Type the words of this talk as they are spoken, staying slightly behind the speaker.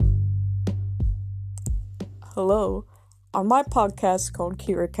Hello. On my podcast called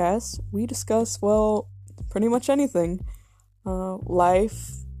KiraCast, we discuss, pretty much anything.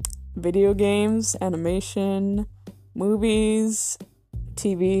 Life, video games, animation, movies,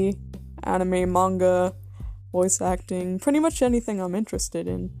 TV, anime, manga, voice acting, pretty much anything I'm interested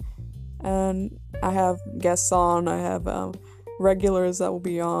in. And I have guests on, I have regulars that will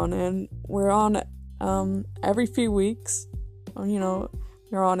be on, and we're on every few weeks.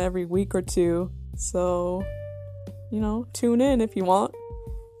 You're on every week or two. So, tune in if you want.